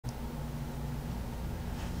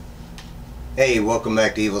Hey, welcome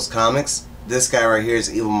back to Evil's Comics. This guy right here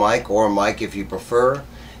is Evil Mike, or Mike if you prefer,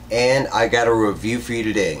 and I got a review for you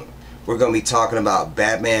today. We're going to be talking about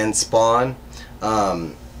Batman Spawn.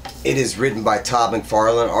 It is written by Todd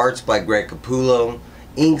McFarlane, arts by Greg Cappullo,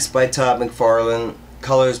 inks by Todd McFarlane,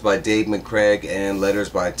 colors by Dave Mccaig, and letters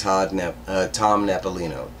by Tom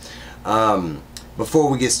Napolitano. Before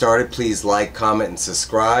we get started, please like, comment, and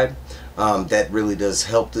subscribe. That really does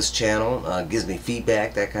help this channel, gives me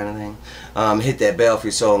feedback, that kind of thing. Hit that bell if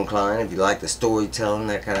you're so inclined, if you like the storytelling,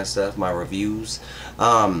 that kind of stuff, my reviews.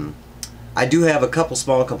 I do have a couple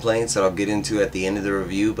small complaints that I'll get into at the end of the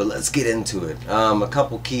review, but let's get into it. A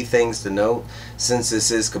couple key things to note: since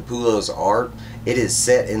this is Cappullo's art, it is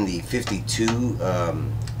set in the 52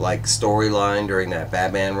 like storyline during that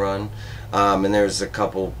Batman run, and there's a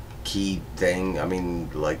couple key thing, I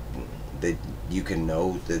mean, like, that you can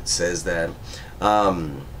note that says that.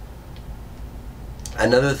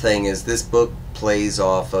 Another thing is this book plays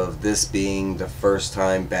off of this being the first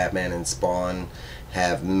time Batman and Spawn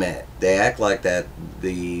have met. They act like that,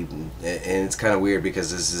 and it's kind of weird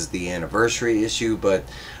because this is the anniversary issue but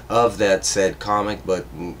of that said comic, but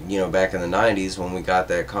you know, back in the 90s when we got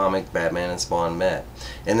that comic, Batman and Spawn met.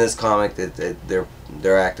 In this comic, that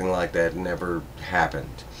they're acting like that never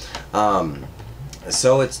happened.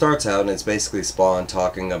 So it starts out and it's basically Spawn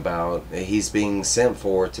talking about he's being sent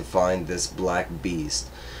for to find this black beast.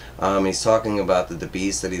 He's talking about that the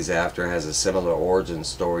beast that he's after has a similar origin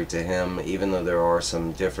story to him, even though there are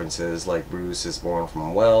some differences, like Bruce is born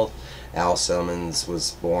from wealth, Al Simmons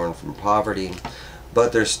was born from poverty,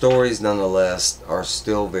 but their stories nonetheless are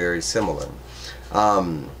still very similar.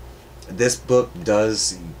 This book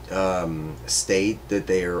does state that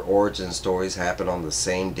their origin stories happen on the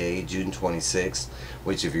same day, June 26th,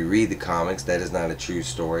 which if you read the comics, that is not a true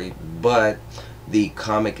story, but the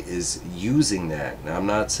comic is using that. Now, I'm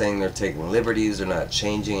not saying they're taking liberties, they're not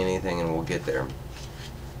changing anything, and we'll get there.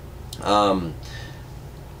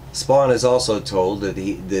 Spawn is also told that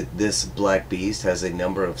this Black Beast has a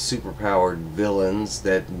number of superpowered villains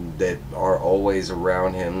that are always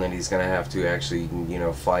around him, that he's going to have to actually, you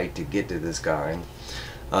know, fight to get to this guy.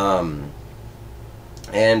 And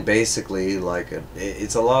basically, like,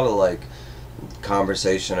 it's a lot of like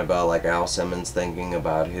conversation about like Al Simmons thinking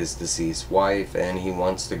about his deceased wife, and he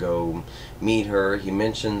wants to go meet her. He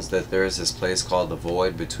mentions that there's this place called the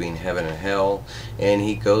Void between heaven and hell, and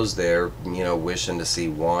he goes there, you know, wishing to see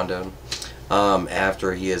Wanda,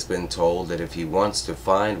 after he has been told that if he wants to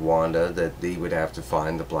find Wanda, that he would have to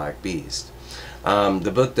find the Black Beast.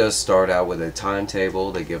 The book does start out with a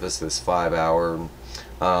timetable. They give us this 5-hour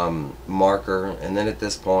marker, and then at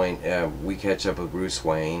this point we catch up with Bruce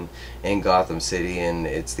Wayne in Gotham City, and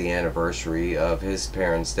it's the anniversary of his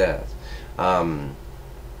parents' death.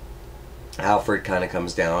 Alfred kind of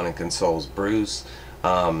comes down and consoles Bruce,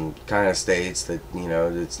 kind of states that, you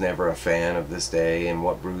know, it's never a fan of this day and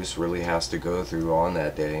what Bruce really has to go through on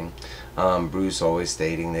that day. Bruce always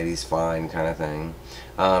stating that he's fine, kind of thing.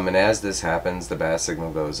 And as this happens, the bat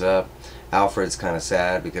signal goes up. Alfred's kind of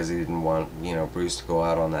sad because he didn't want, you know, Bruce to go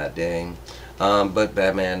out on that day. But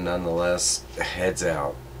Batman nonetheless heads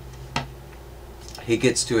out. He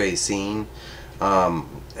gets to a scene,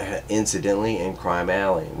 incidentally, in Crime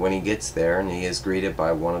Alley. When he gets there, and he is greeted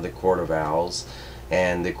by one of the Court of Owls,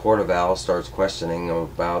 and the Court of Owls starts questioning him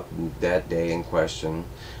about that day in question,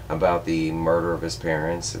 about the murder of his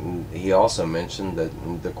parents. And he also mentioned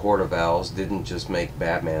that the Court of Owls didn't just make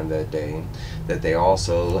Batman that day, that they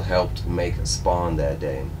also helped make Spawn that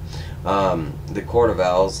day. The Court of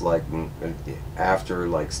Owls, like, after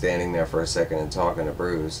like standing there for a second and talking to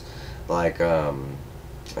Bruce, like,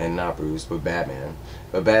 and not Bruce, but Batman.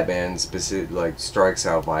 But Batman like strikes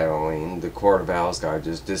out violently, and the Court of Owls guy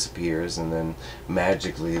just disappears and then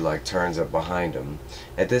magically like turns up behind him.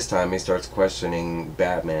 At this time he starts questioning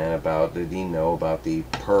Batman about, did he know about the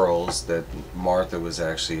pearls that Martha was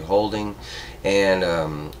actually holding,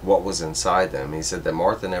 and what was inside them. He said that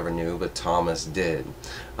Martha never knew, but Thomas did.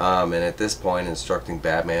 And at this point instructing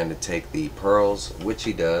Batman to take the pearls, which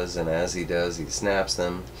he does, and as he does, he snaps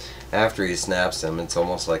them. After he snaps them, it's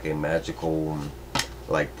almost like a magical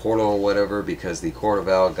like portal or whatever, because the Court of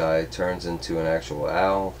Owl guy turns into an actual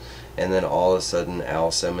owl, and then all of a sudden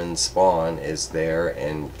Al Simmons' Spawn is there,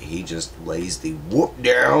 and he just lays the whoop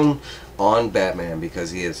down on Batman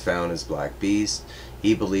because he has found his Black Beast.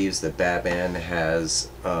 He believes that Batman has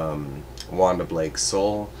Wanda Blake's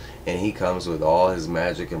soul, and he comes with all his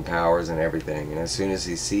magic and powers and everything, and as soon as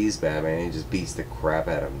he sees Batman, he just beats the crap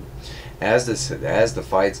out of him. As the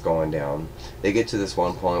fight's going down, they get to this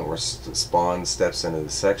one point where Spawn steps into the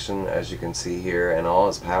section, as you can see here, and all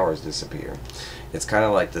his powers disappear. It's kind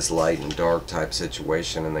of like this light and dark type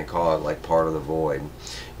situation, and they call it like part of the void.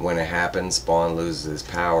 When it happens, Spawn loses his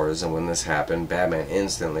powers, and when this happened, Batman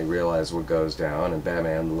instantly realizes what goes down, and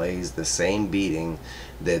Batman lays the same beating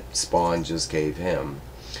that Spawn just gave him.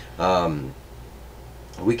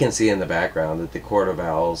 We can see in the background that the Court of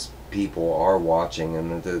Owls people are watching,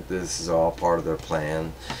 and that this is all part of their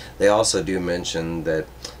plan. They also do mention that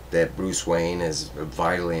Bruce Wayne is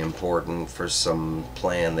vitally important for some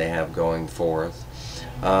plan they have going forth.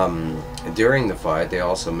 During the fight, they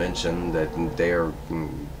also mention that they are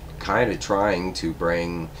kind of trying to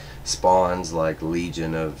bring Spawn's like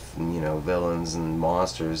legion of villains and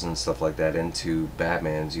monsters and stuff like that into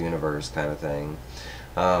Batman's universe, kind of thing.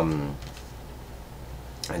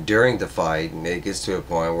 During the fight, it gets to a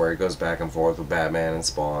point where it goes back and forth with Batman and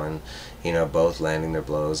Spawn, both landing their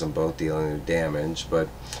blows and both dealing their damage, but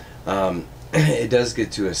it does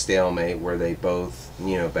get to a stalemate where they both,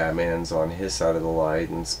 Batman's on his side of the light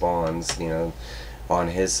and Spawn's, on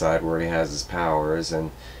his side where he has his powers,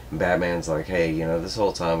 and Batman's like, hey, this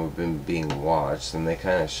whole time we've been being watched, and they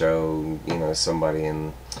kind of show, somebody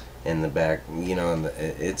in the back,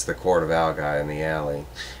 it's the Court of Owl guy in the alley.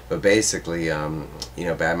 But basically,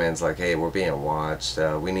 Batman's like, hey, we're being watched,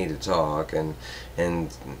 we need to talk, and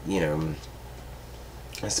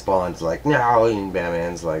Spawn's like, no, and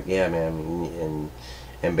Batman's like, yeah, man,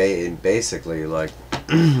 and basically, like,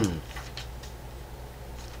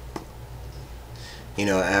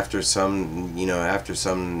 after some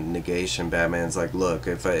negation, Batman's like, look,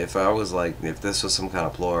 if I was like, if this was some kind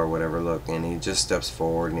of ploy or whatever, look, and he just steps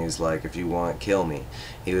forward and he's like, if you want, kill me.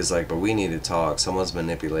 He was like, but we need to talk. Someone's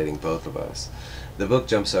manipulating both of us. The book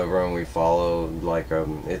jumps over and we follow, like,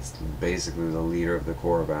 it's basically the leader of the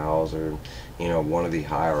Court of Owls, or one of the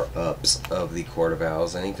higher ups of the Court of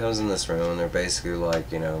Owls, and he comes in this room and they're basically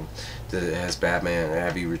like, has Batman,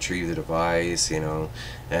 have you retrieved the device, and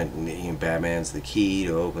Batman's the key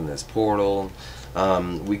to open this portal.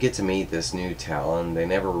 We get to meet this new Talon. They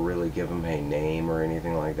never really give him a name or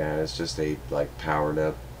anything like that. It's just a like powered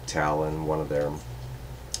up Talon, one of their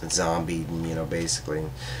zombie, basically.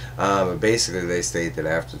 But basically they state that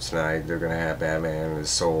after tonight they're gonna have Batman and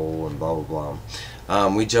his soul and blah blah blah.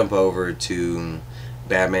 We jump over to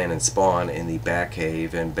Batman and Spawn in the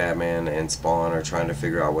Batcave, and Batman and Spawn are trying to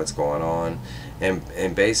figure out what's going on,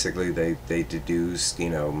 and basically they deduce,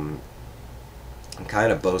 kind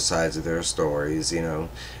of both sides of their stories.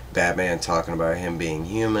 Batman talking about him being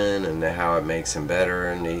human and how it makes him better,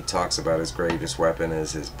 and he talks about his greatest weapon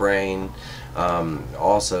is his brain.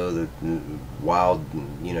 Also, the wild,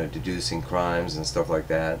 deducing crimes and stuff like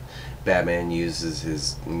that. Batman uses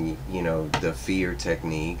his, the fear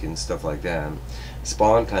technique and stuff like that.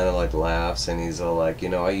 Spawn kind of like laughs and he's all like,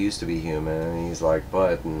 I used to be human, and he's like,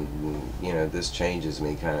 but, this changes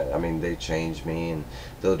me, they change me, and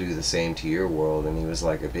they'll do the same to your world. And he was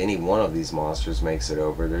like, if any one of these monsters makes it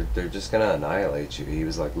over, they're just gonna annihilate you. He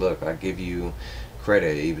was like, look, I give you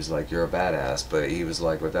credit. He was like, you're a badass, but he was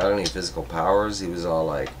like, without any physical powers, he was all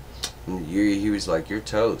like, he was like, you're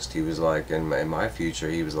toast. He was like, in my future,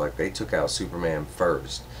 he was like, they took out Superman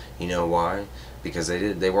first. You know why? Because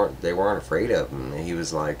they weren't afraid of him. He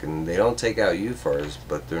was like, and they don't take out you first,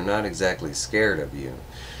 but they're not exactly scared of you.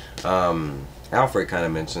 Alfred kind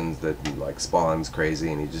of mentions that like Spawn's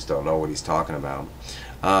crazy and he just don't know what he's talking about.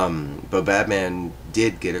 But Batman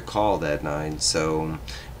did get a call that night, so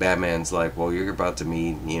Batman's like, well, you're about to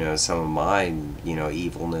meet, some of my,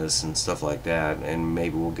 evilness and stuff like that, and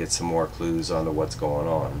maybe we'll get some more clues onto what's going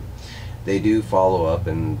on. They do follow up,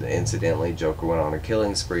 and incidentally, Joker went on a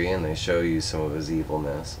killing spree, and they show you some of his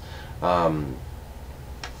evilness. And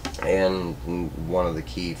one of the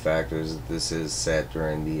key factors, this is set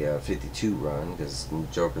during the 52 run, because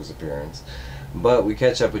Joker's appearance. But we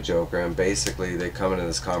catch up with Joker, and basically they come into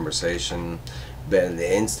this conversation. But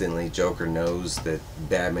instantly, Joker knows that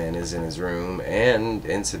Batman is in his room, and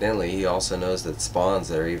incidentally, he also knows that Spawn's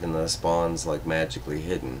there, even though Spawn's like magically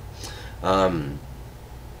hidden.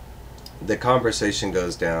 The conversation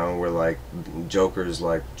goes down where like Joker's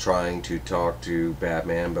like trying to talk to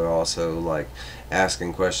Batman, but also like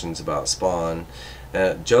asking questions about Spawn.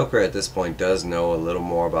 Joker at this point does know a little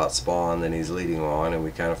more about Spawn than he's leading on, and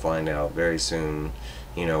we kind of find out very soon,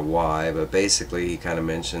 why. But basically he kind of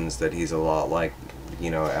mentions that he's a lot like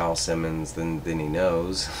you know, Al Simmons than he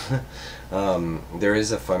knows. There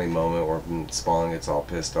is a funny moment where Spawn gets all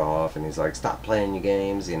pissed off and he's like, "Stop playing your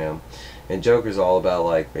games," you know. And Joker's all about,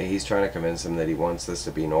 like, he's trying to convince him that he wants this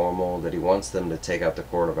to be normal, that he wants them to take out the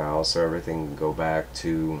Court of Owls so everything can go back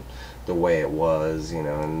to the way it was, you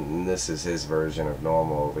know, and this is his version of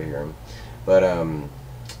normal over here. But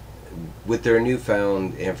with their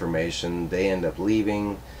newfound information, they end up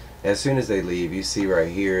leaving. As soon as they leave, you see right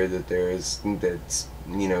here that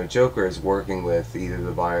you know, Joker is working with either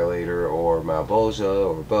the Violator or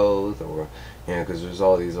Malebolgia or both, or, you know, because there's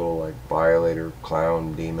all these little, like, Violator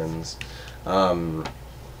clown demons. But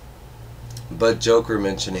Joker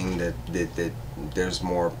mentioning that there's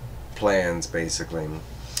more plans, basically.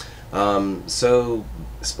 So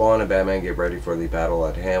Spawn and Batman get ready for the battle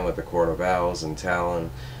at hand with the Court of Owls and Talon.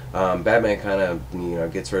 Batman kind of, you know,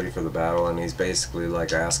 gets ready for the battle, and he's basically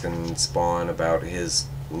like asking Spawn about his,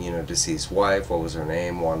 you know, deceased wife. What was her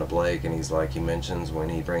name? Wanda Blake. And he's like, he mentions when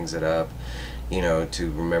he brings it up, you know,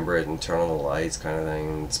 to remember it and turn on the lights, kind of thing.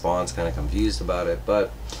 And Spawn's kind of confused about it,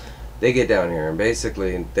 but they get down here and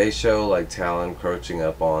basically they show like Talon crouching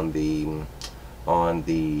up on the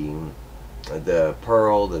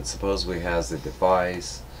pearl that supposedly has the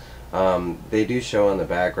device. They do show in the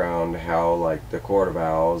background how, like, the Court of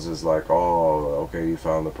Owls is like, "Oh, okay, you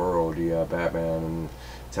found the pearl, do you have Batman?" And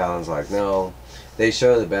Talon's like, "No." They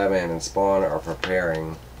show that Batman and Spawn are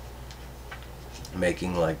preparing,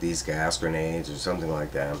 making like these gas grenades or something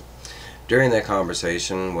like that. During that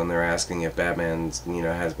conversation, when they're asking if Batman's, you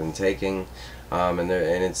know, has been taken, and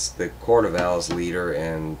it's the Court of Owls leader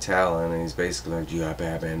and Talon, and he's basically like, "Do you have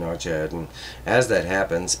Batman? Not yet." And as that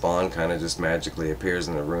happens, Spawn kind of just magically appears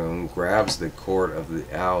in the room, grabs the Court of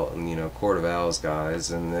Owls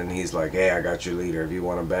guys, and then he's like, "Hey, I got your leader. If you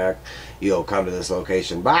want him back, you'll come to this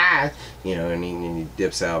location. Bye!" You know, and he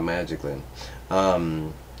dips out magically.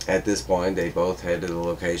 At this point, they both head to the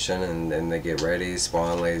location and they get ready.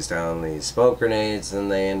 Spawn lays down these smoke grenades, and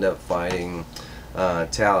they end up fighting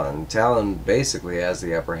Talon. Talon basically has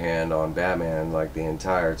the upper hand on Batman like the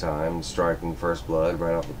entire time, striking first blood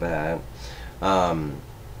right off the bat.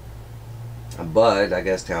 But I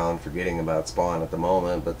guess Talon forgetting about Spawn at the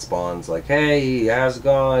moment, but Spawn's like, "Hey, how's it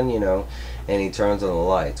going?" You know, and he turns on the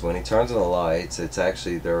lights. When he turns on the lights, it's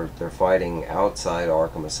actually they're fighting outside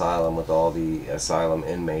Arkham Asylum with all the asylum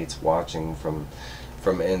inmates watching from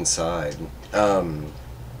inside.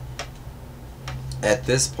 At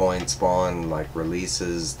this point, Spawn like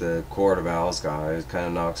releases the Court of Owls guy, kind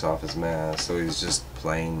of knocks off his mask, so he's just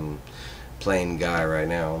plain guy right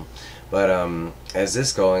now. But as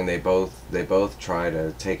this going, they both try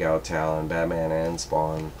to take out Talon, Batman and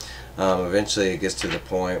Spawn. Eventually, it gets to the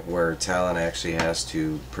point where Talon actually has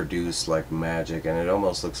to produce like magic, and it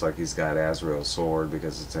almost looks like he's got Azrael's sword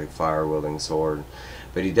because it's a fire-wielding sword.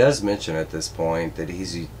 But he does mention at this point that he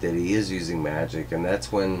is using magic, and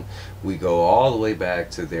that's when we go all the way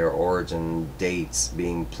back to their origin dates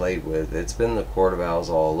being played with. It's been the Court of Owls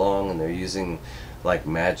all along, and they're using like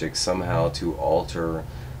magic somehow to alter,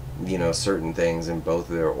 you know, certain things in both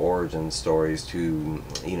of their origin stories to,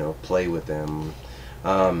 you know, play with them.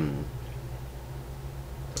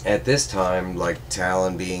 At this time, like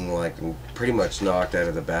Talon being like pretty much knocked out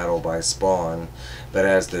of the battle by Spawn, but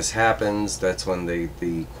as this happens, that's when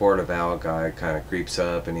the Court of Owl guy kind of creeps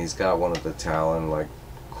up, and he's got one of the Talon like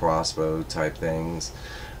crossbow type things.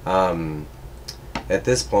 At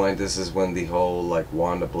this point, this is when the whole like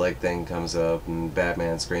Wanda Blake thing comes up, and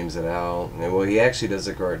Batman screams it out. And, well, he actually does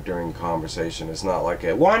it during conversation. It's not like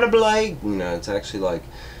a Wanda Blake, you know. It's actually like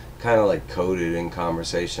kind of like coded in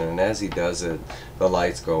conversation. And as he does it, the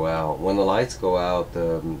lights go out. When the lights go out,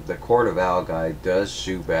 the Court of Owl guy does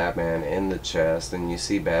shoot Batman in the chest, and you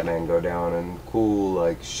see Batman go down in cool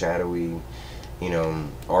like shadowy, you know,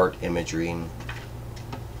 art imagery.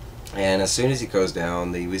 And as soon as he goes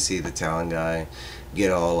down, we see the Talon guy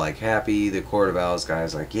get all like happy. The Court of Owls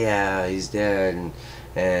guy's like, "Yeah, he's dead."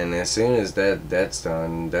 And as soon as that's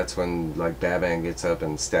done, that's when like Batman gets up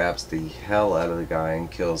and stabs the hell out of the guy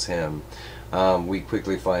and kills him. We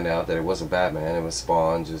quickly find out that it wasn't Batman, it was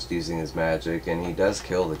Spawn just using his magic, and he does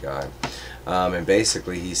kill the guy. And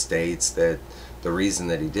basically he states that the reason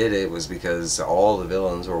that he did it was because all the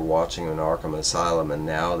villains were watching in Arkham Asylum, and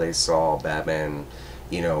now they saw Batman,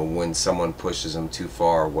 you know, when someone pushes him too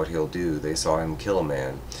far, what he'll do. They saw him kill a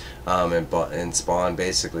man. And Spawn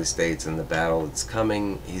basically states in the battle that's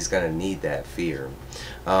coming, he's going to need that fear.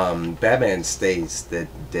 Batman states that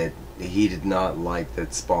he did not like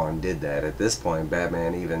that Spawn did that. At this point,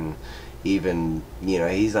 Batman even you know,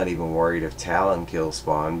 he's not even worried if Talon kills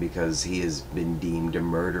Spawn because he has been deemed a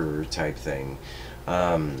murderer type thing.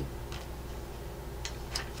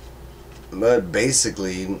 But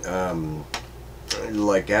basically,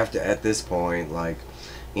 like at this point, like,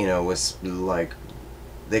 you know, was like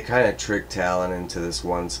they kind of trick Talon into this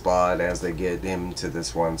one spot as they get him to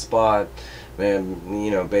this one spot. And,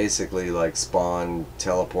 you know, basically, like, Spawn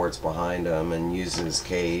teleports behind him and uses his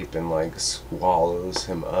cape and, like, swallows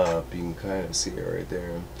him up. You can kind of see it right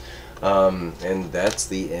there. And that's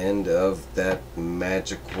the end of that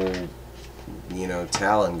magical, you know,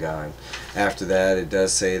 Talon guy. After that, it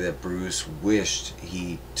does say that Bruce wished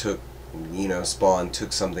he took, you know, Spawn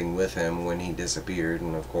took something with him when he disappeared,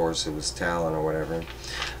 and of course it was Talon or whatever.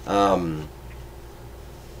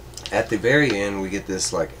 At the very end, we get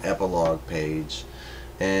this like epilogue page,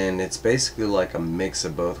 and it's basically like a mix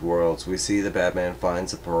of both worlds. We see the Batman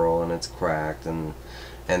finds a pearl and it's cracked, and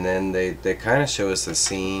then they kind of show us a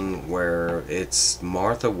scene where it's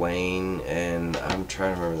Martha Wayne, and I'm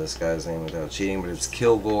trying to remember this guy's name without cheating, but it's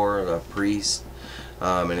Kilgore, a priest,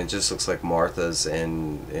 and it just looks like Martha's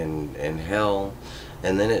in hell.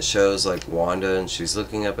 And then it shows like Wanda, and she's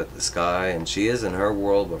looking up at the sky, and she is in her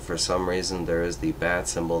world, but for some reason there is the bat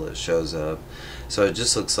symbol that shows up. So it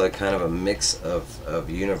just looks like kind of a mix of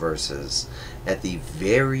universes. At the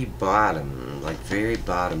very bottom, like very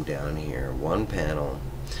bottom down here, one panel,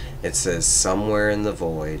 it says "Somewhere in the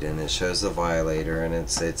Void," and it shows the Violator, and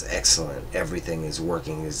it's excellent. Everything is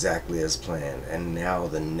working exactly as planned, and now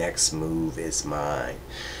the next move is mine.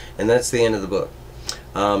 And that's the end of the book.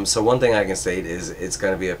 So one thing I can state is it's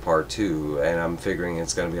going to be a part 2, and I'm figuring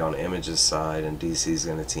it's going to be on Image's side, and DC's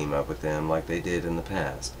going to team up with them like they did in the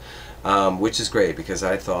past. Which is great, because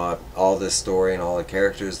I thought all this story and all the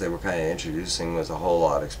characters they were kind of introducing was a whole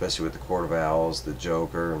lot, especially with the Court of Owls, the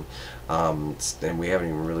Joker, and we haven't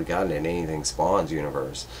even really gotten into anything Spawn's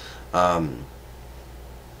universe. Those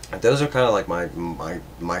are kind of like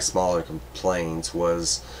my smaller complaints.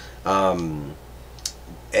 Was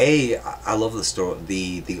I love the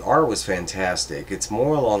story. The art was fantastic. It's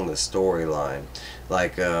more along the storyline.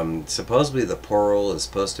 Like, supposedly the pearl is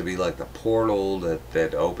supposed to be like the portal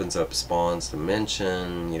that opens up Spawn's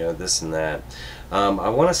dimension, you know, this and that. I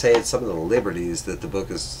want to say it's some of the liberties that the book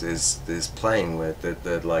is playing with,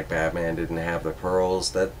 that like Batman didn't have the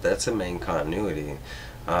pearls. That's a main continuity.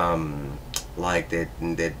 Like that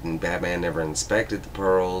Batman never inspected the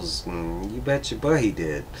pearls. You bet your butt he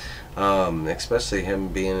did. Especially him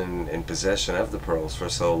being in possession of the pearls for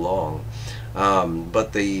so long.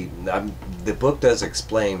 But the book does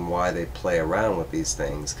explain why they play around with these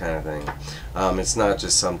things, kind of thing. It's not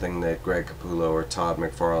just something that Greg Cappullo or Todd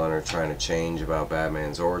McFarlane are trying to change about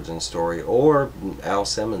Batman's origin story, or Al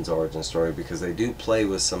Simmons' origin story, because they do play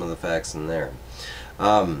with some of the facts in there.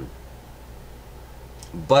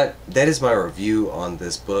 But that is my review on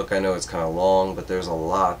this book. I know it's kind of long, but there's a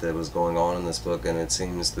lot that was going on in this book, and it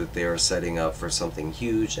seems that they are setting up for something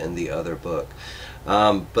huge in the other book.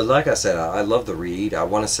 But like I said, I love the read. I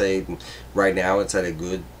want to say right now it's at a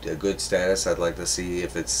good status. I'd like to see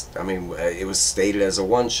if it's, I mean, it was stated as a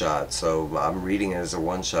one-shot, so I'm reading it as a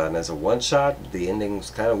one-shot, and as a one-shot, the ending's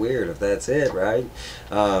kind of weird if that's it, right?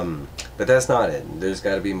 But that's not it. There's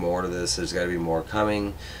got to be more to this. There's got to be more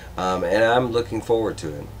coming. And I'm looking forward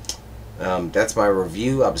to it. That's my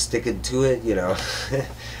review. I'm sticking to it, you know.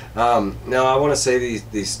 Now I want to say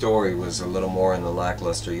the story was a little more in the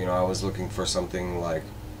lackluster. You know, I was looking for something like,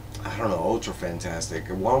 I don't know, ultra fantastic.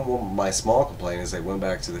 One my small complaint is they went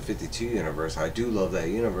back to the 52 universe. I do love that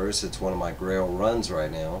universe. It's one of my Grail runs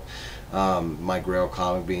right now. My Grail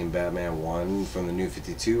comic being Batman 1 from the New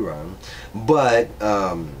 52 run. But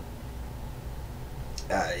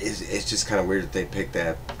it's just kind of weird that they picked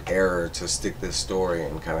that error to stick this story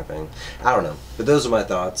in, kind of thing. I don't know, but those are my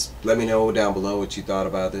thoughts. Let me know down below what you thought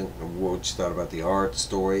about it, what you thought about the art,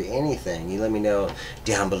 story, anything. You let me know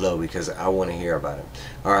down below, because I want to hear about it.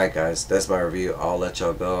 Alright guys, that's my review. I'll let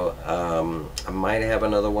y'all go. I might have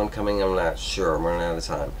another one coming, I'm not sure. I'm running out of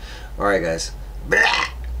time. Alright guys. Blah!